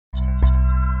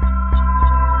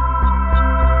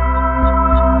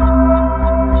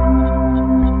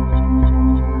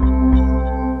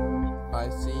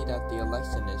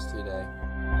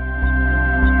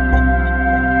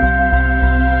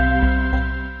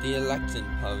The election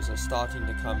polls are starting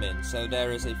to come in, so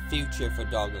there is a future for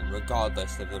Dogland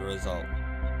regardless of the result.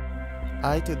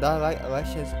 I do not like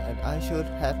elections and I should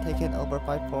have taken over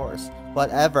by force.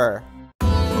 Whatever.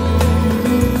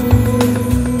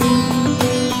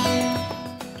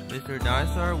 Mr.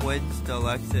 Dinosaur wins the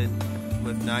election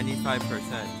with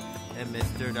 95%, and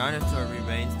Mr. Dinosaur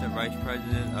remains the Vice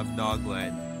President of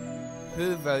Dogland.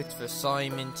 Who votes for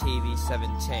Simontive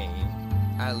 17?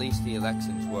 At least the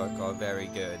elections work are very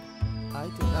good. I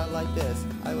do not like this.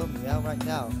 I will meow right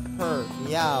now. Purr,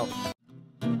 meow.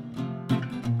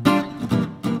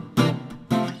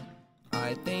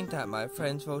 I think that my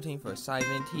friends voting for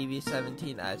Simontive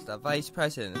 17 as the Vice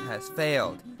President has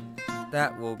failed.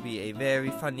 That will be a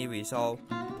very funny result.